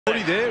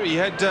footy there. He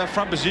had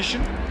front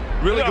position.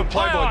 Really good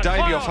play by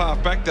Davey off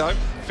half back though.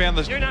 Found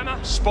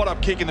the spot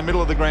up kick in the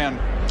middle of the ground.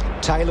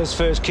 Taylor's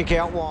first kick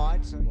out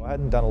wide. I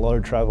hadn't done a lot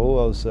of travel.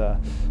 I was a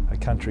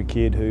country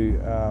kid who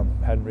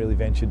hadn't really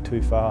ventured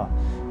too far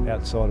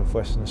outside of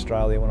Western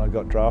Australia when I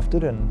got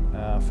drafted, and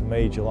for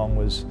me Geelong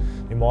was,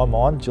 in my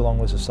mind, Geelong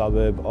was a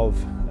suburb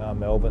of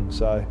Melbourne,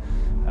 so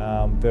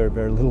very,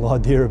 very little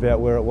idea about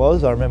where it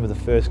was. I remember the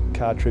first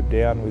car trip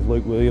down with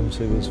Luke Williams,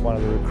 who was one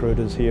of the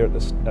recruiters here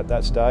at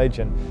that stage,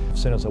 and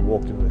as soon as I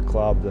walked into the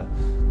club, the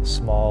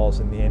smiles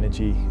and the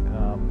energy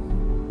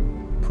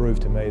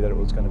proved to me that it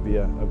was going to be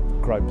a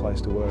great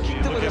place to work.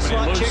 With a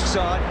slight check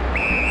side,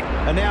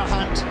 and now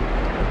Hunt.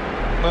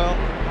 Well,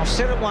 I've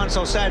said it once,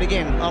 I'll say it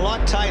again. I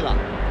like Taylor.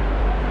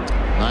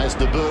 Nice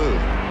debut.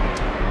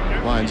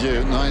 Mind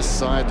you, nice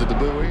side to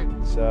debut.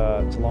 It's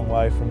a long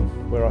way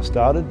from where I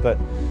started, but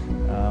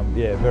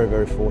yeah, very,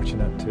 very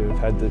fortunate to have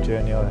had the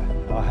journey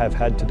I have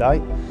had to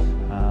date.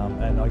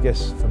 And I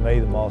guess for me,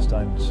 the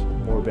milestone's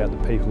more about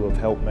the people who have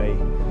helped me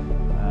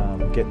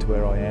get to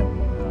where I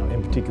am.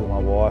 In particular, my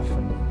wife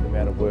and the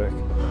amount of work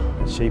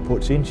that she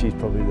puts in. She's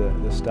probably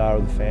the star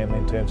of the family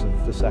in terms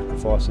of the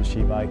sacrifices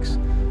she makes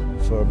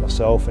for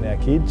myself and our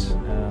kids.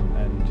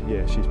 And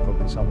yeah, she's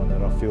probably someone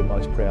that I feel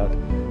most proud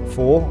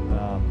for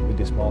with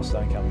this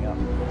milestone coming up.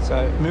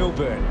 So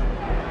Milburn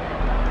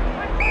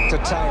to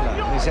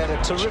Taylor. He's had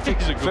a terrific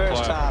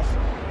first half.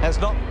 Has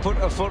not put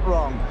a foot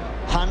wrong.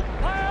 Hunt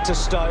to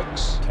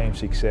Stokes. Team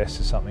success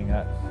is something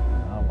that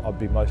I'd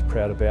be most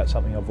proud about,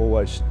 something I've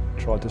always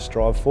tried to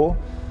strive for.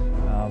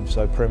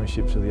 So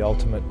premierships are the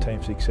ultimate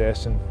team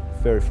success, and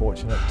very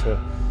fortunate to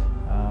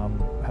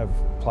have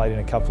played in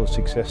a couple of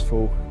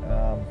successful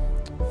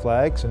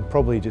flags, and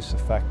probably just the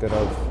fact that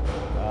I've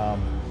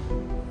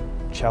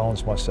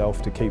challenged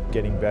myself to keep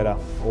getting better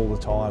all the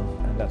time,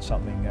 and that's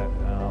something that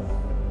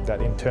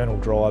that internal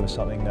drive is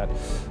something that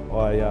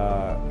I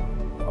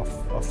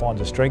find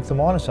a strength of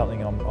mine, and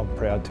something I'm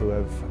proud to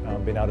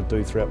have been able to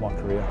do throughout my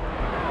career.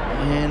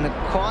 And a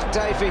quiet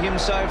day for him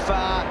so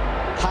far.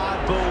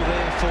 Hard ball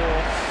there for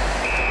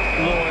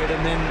Lloyd,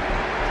 and then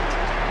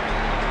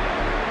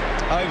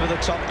over the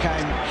top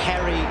came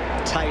Harry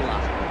Taylor.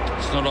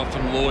 It's not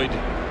often Lloyd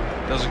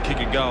doesn't kick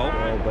a goal.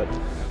 Well, but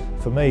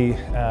for me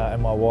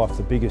and my wife,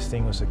 the biggest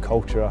thing was the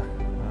culture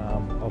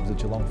of the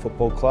Geelong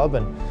Football Club,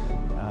 and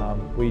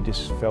we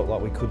just felt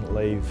like we couldn't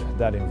leave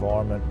that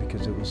environment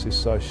because it was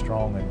just so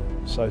strong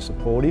and so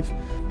supportive.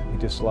 We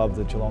just loved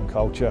the Geelong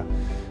culture.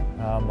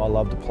 I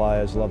loved the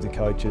players, I loved the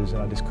coaches,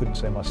 and I just couldn't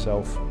see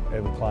myself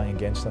ever playing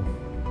against them.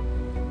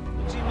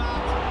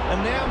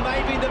 And now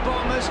maybe the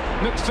Bombers.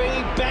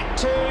 McPhee back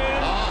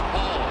turn.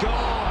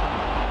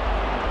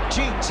 Gone.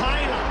 Gee,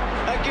 Taylor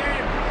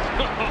again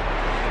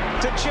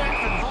to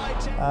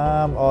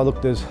Chapman. Oh,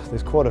 look,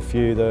 there's quite a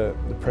few. The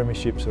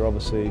premierships are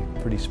obviously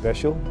pretty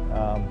special.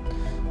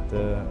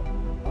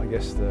 I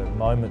guess the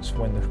moments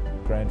when the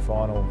grand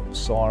final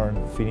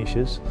siren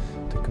finishes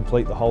to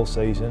complete the whole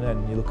season,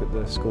 and you look at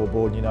the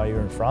scoreboard and you know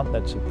you're in front,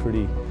 that's a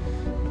pretty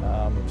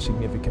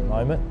significant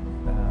moment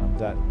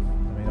that,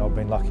 I mean, I've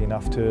been lucky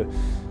enough to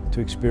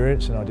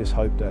experience, and I just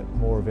hope that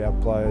more of our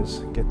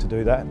players get to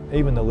do that.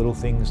 Even the little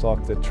things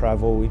like the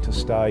travel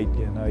interstate,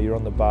 you know, you're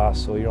on the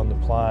bus or you're on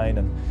the plane,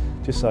 and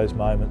just those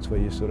moments where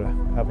you're sort of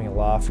having a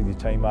laugh with your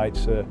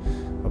teammates are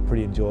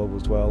pretty enjoyable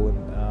as well, and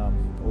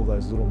all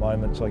those little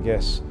moments, I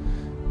guess,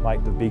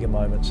 make the bigger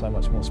moments so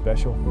much more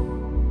special.